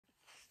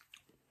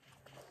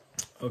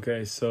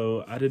Okay,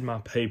 so I did my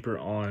paper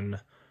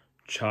on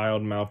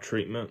child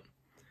maltreatment,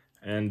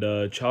 and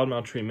child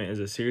maltreatment is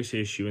a serious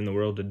issue in the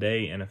world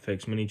today and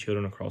affects many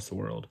children across the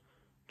world.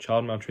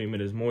 Child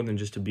maltreatment is more than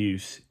just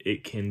abuse.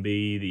 It can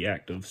be the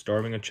act of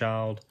starving a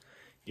child,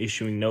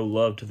 issuing no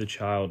love to the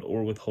child,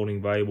 or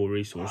withholding valuable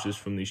resources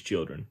from these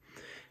children.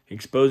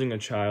 Exposing a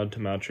child to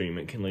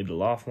maltreatment can lead to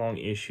lifelong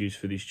issues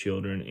for these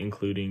children,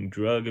 including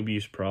drug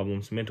abuse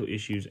problems, mental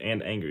issues,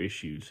 and anger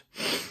issues,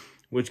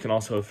 which can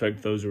also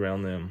affect those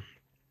around them.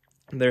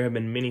 There have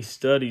been many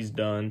studies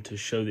done to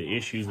show the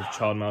issues of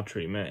child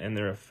maltreatment and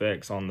their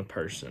effects on the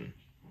person.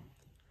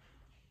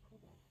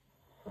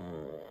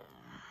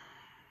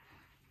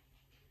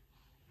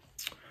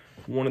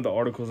 One of the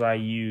articles I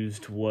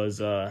used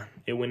was,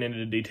 it went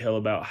into detail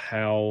about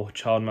how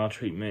child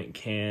maltreatment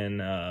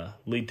can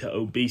lead to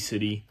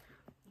obesity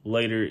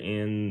later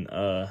in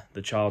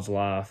the child's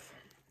life.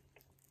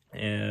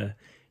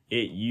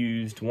 It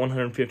used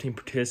 115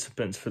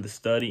 participants for the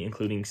study,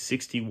 including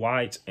 60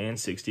 whites and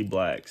 60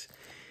 blacks.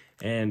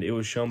 And it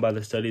was shown by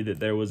the study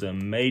that there was a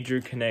major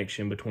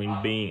connection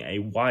between being a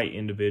white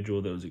individual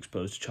that was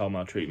exposed to child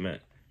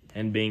maltreatment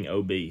and being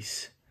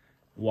obese,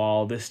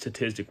 while this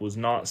statistic was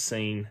not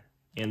seen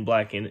in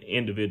black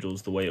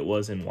individuals the way it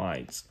was in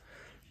whites.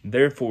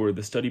 Therefore,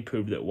 the study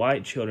proved that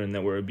white children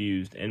that were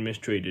abused and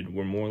mistreated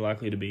were more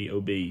likely to be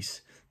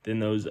obese than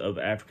those of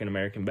African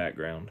American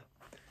background.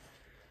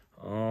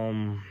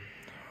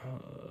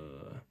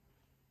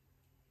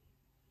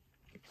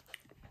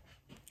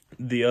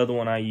 The other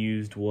one I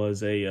used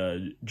was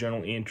a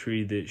journal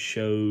entry that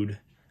showed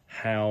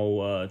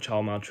how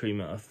child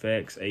maltreatment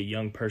affects a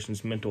young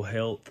person's mental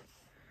health,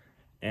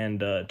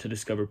 and to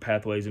discover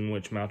pathways in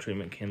which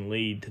maltreatment can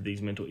lead to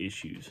these mental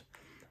issues.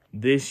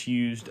 This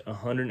used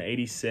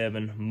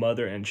 187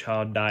 mother and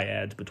child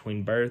dyads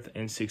between birth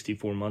and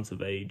 64 months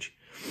of age,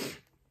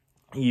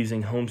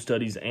 using home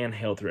studies and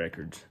health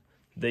records.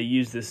 They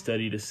used this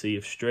study to see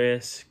if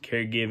stress,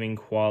 caregiving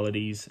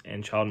qualities,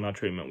 and child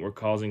maltreatment were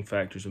causing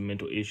factors of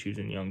mental issues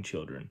in young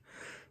children.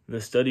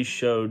 The study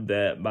showed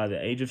that by the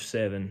age of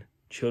 7,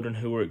 children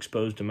who were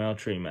exposed to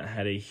maltreatment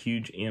had a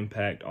huge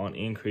impact on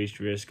increased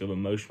risk of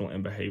emotional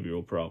and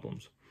behavioral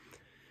problems.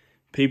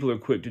 People are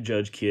quick to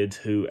judge kids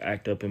who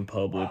act up in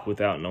public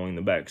without knowing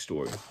the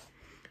backstory.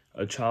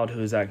 A child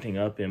who is acting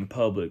up in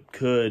public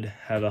could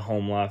have a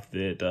home life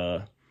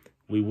that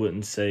we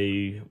wouldn't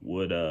say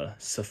would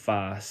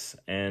suffice,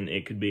 and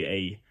it could be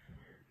a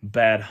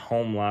bad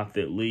home life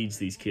that leads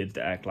these kids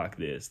to act like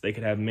this. They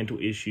could have mental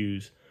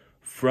issues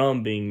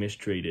from being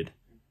mistreated,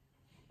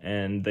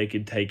 and they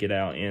could take it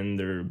out in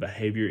their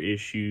behavior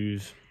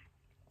issues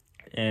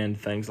and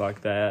things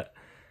like that.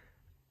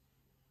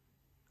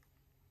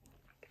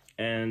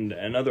 And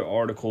another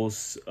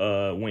articles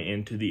went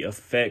into the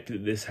effect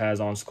that this has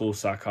on school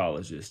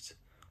psychologists.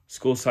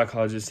 School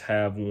psychologists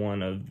have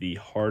one of the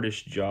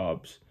hardest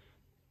jobs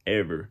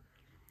ever,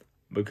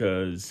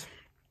 because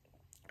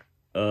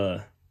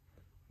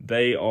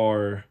they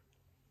are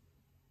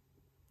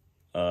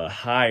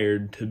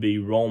hired to be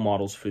role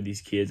models for these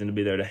kids and to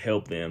be there to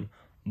help them,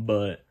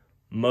 but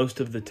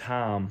most of the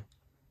time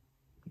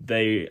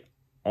they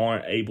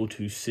aren't able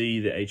to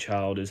see that a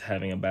child is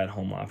having a bad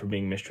home life or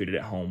being mistreated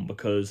at home,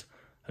 because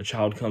a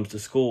child comes to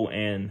school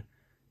and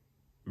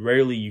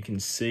rarely you can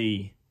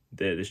see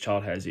that this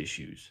child has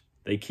issues.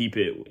 They keep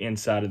it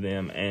inside of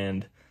them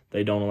and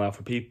they don't allow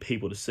for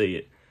people to see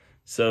it.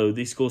 So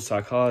these school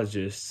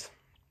psychologists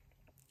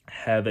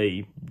have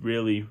a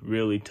really,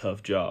 really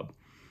tough job.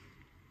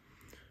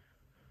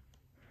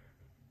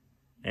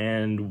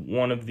 And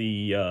one of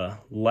the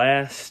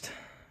last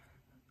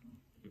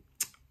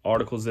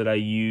articles that I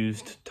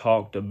used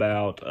talked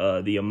about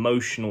the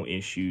emotional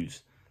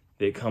issues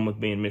that come with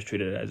being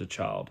mistreated as a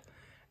child.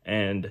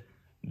 And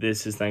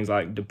this is things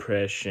like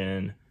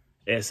depression,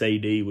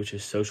 SAD, which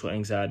is social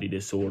anxiety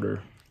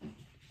disorder.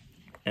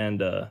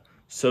 And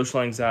social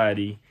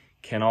anxiety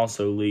can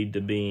also lead to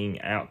being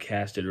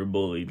outcasted or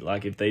bullied.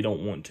 Like if they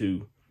don't want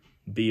to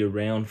be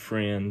around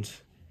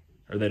friends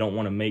or they don't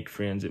want to make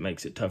friends, it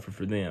makes it tougher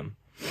for them.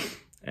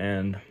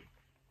 And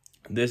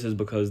this is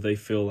because they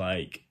feel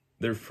like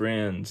their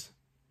friends,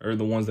 or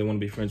the ones they want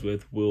to be friends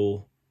with,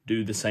 will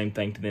do the same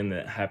thing to them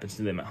that happens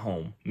to them at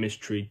home.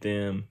 Mistreat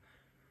them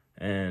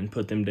and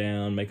put them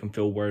down, make them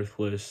feel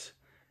worthless.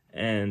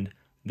 And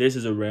this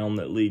is a realm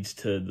that leads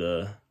to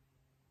the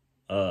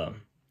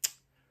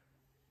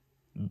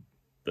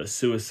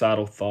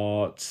suicidal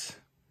thoughts,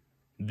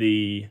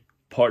 the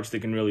parts that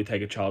can really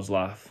take a child's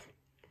life.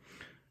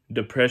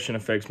 Depression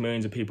affects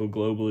millions of people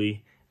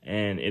globally,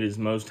 and it is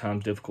most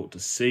times difficult to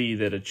see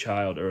that a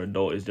child or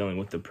adult is dealing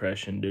with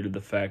depression due to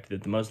the fact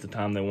that most of the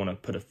time they want to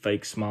put a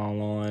fake smile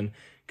on,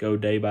 go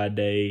day by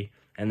day,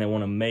 and they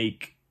want to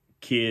make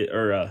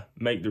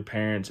make their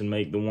parents and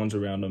make the ones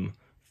around them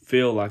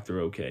feel like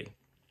they're okay,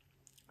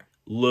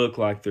 look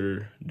like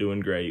they're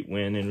doing great,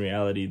 when in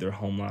reality their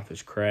home life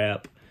is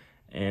crap,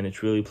 and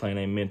it's really playing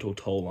a mental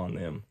toll on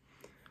them.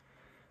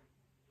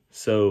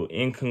 So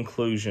in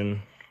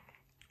conclusion,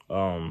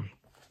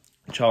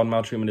 child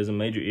maltreatment is a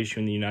major issue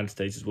in the United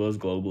States as well as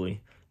globally.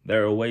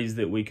 There are ways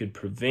that we could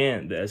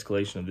prevent the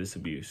escalation of this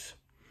abuse.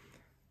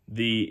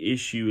 The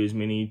issue is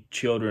many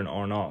children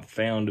are not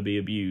found to be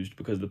abused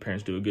because the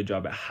parents do a good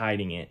job at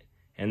hiding it,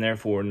 and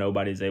therefore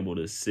nobody's able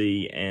to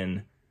see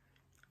and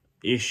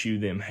issue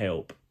them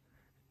help.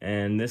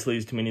 And this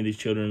leads to many of these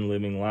children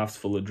living lives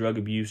full of drug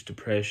abuse,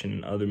 depression,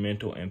 and other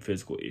mental and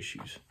physical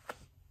issues.